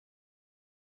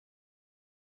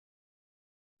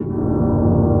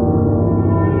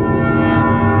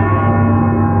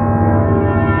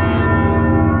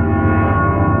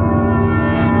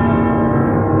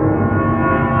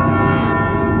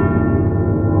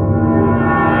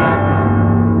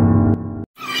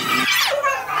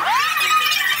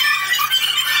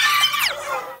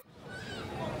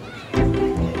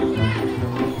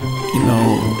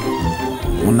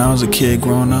I was a kid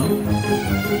growing up,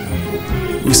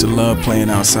 we used to love playing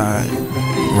outside,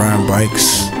 riding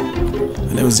bikes.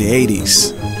 And it was the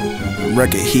 80s,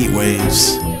 record heat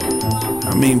waves.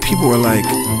 I mean, people were like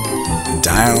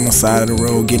dying on the side of the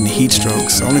road, getting heat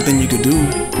strokes. The only thing you could do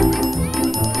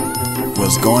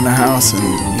was go in the house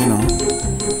and, you know,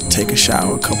 take a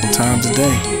shower a couple times a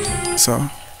day. So,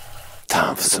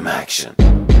 time for some action.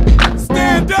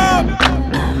 Stand up!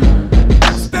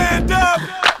 Stand up!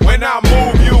 When I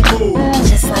move, you move.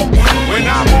 Just like that. When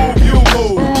I move, you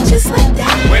move. Just like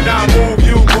that. When I move,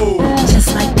 you move.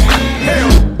 Just like that.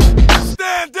 Hell,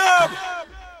 stand up!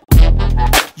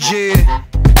 Yeah.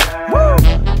 Woo!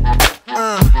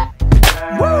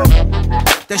 Woo!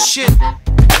 That shit.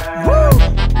 Woo!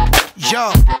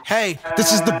 Yo, hey,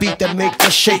 this is the beat that make you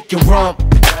shake your rump,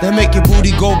 that make your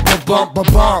booty go ba-bump,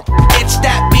 ba-bump. It's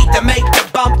that beat that make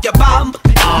you bump your bump.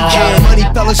 Yeah, money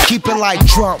fellas keep it like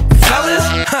Trump. Fellas,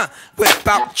 whip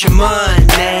out your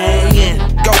money and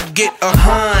go get a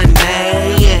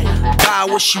honey and buy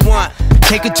what she want.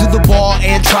 Take her to the bar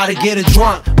and try to get her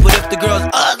drunk. But if the girl's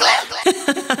ugly,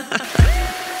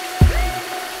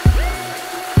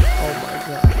 oh my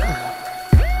God.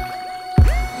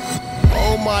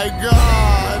 Oh my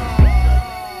God.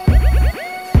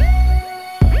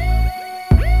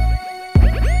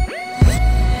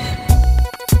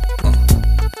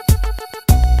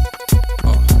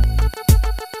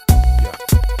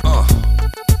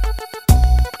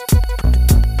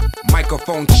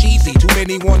 Microphone cheesy, too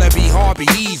many wanna be hard, be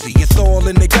easy. It's all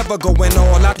in together, going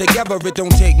all out together. It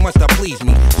don't take much to please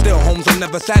me. Still, homes are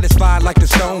never satisfied like the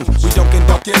Stones. We don't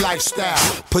conduct your lifestyle.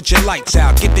 Put your lights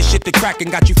out, get this shit to crackin',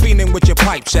 got you feeling with your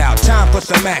pipes out. Time for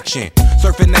some action.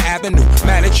 Surfing the avenue,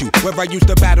 mad at you. Where I used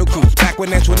to battle cruise, back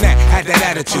when Antoinette had that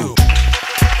attitude.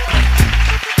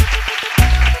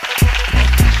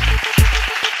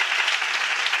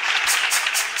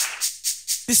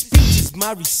 This speech is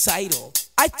my recital.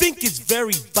 I think it's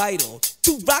very vital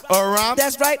to rock around.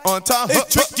 That's right. On time.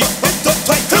 It's tricky. It's the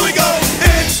tight. Here we go.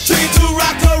 It's tricky to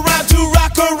rock around, to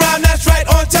rock around. That's right.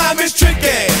 On time. It's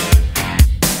tricky.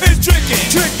 It's tricky.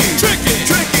 Tricky. Tricky.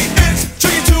 Tricky. It's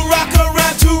tricky to rock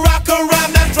around, to rock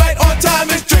around. That's right. On time.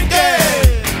 It's tricky.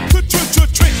 Tricky.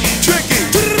 Tricky.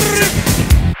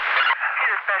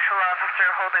 Special officer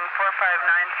holding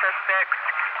 459 suspects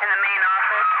in the main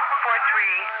office.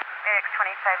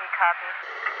 43AX25, he copies.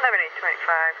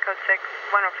 11825, code 6,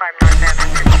 105 North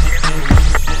Avenue.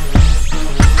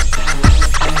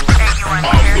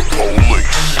 I'm the police.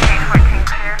 814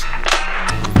 clear.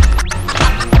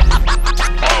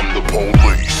 I'm the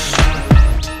police.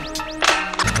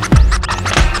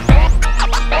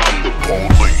 I'm the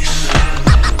police.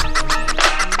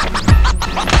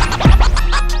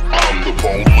 I'm the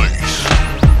police.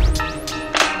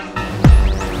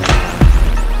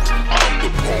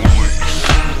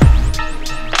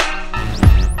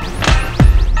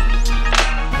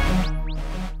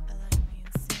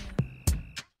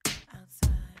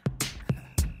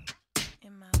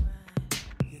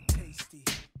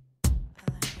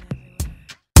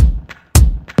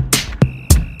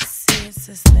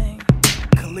 This thing,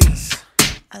 Khalees.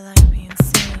 I like being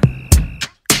seen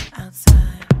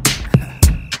outside.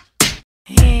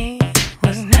 He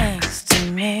was next to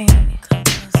me.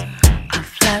 Our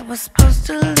flight was supposed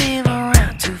to leave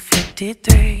around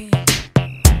 2:53.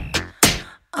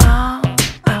 All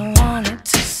I wanted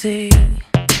to see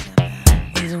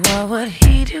is what would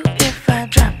he do if I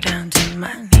dropped down to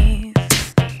my knees.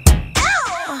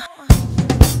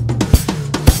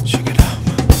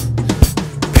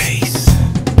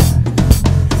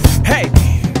 Hey!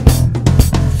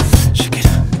 Shake it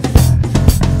up.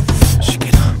 Shake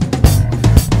it up.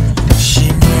 she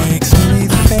makes me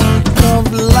think of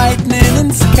lightning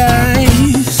and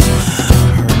skies.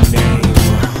 Her name,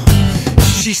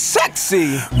 she's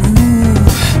sexy.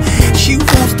 She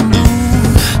wants to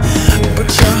move, but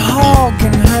you're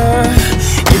hogging her,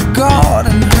 you're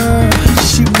guarding her.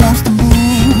 She wants to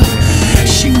move,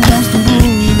 she wants to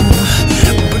move,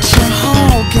 but you're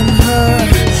hogging her,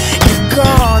 you're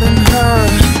guarding her.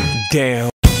 Damn.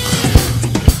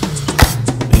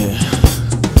 Yeah,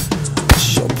 it's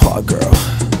your part, girl.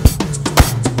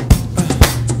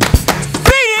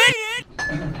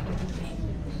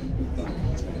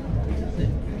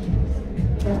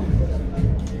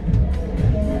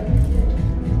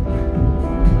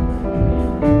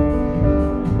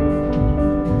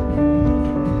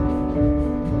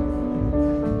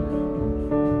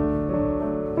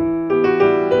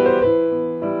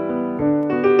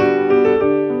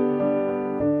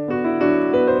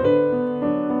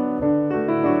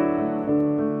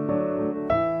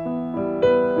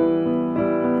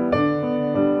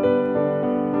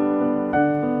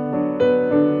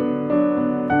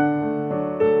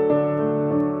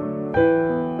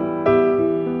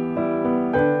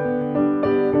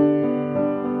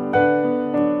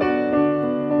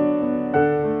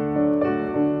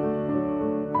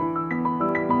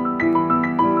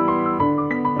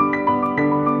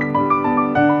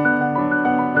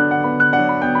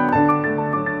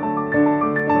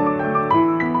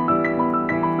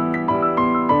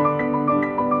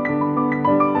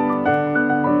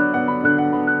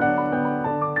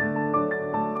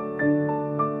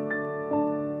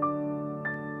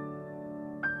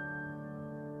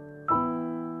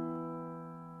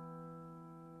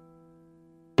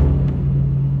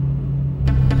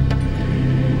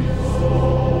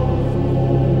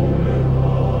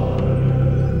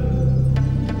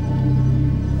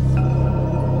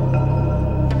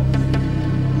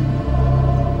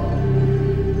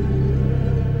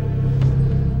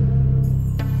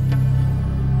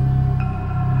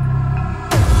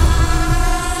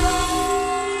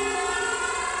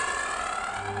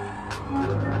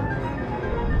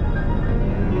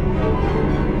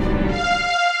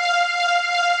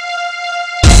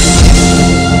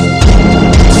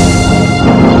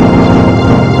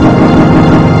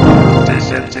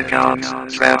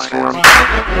 transform.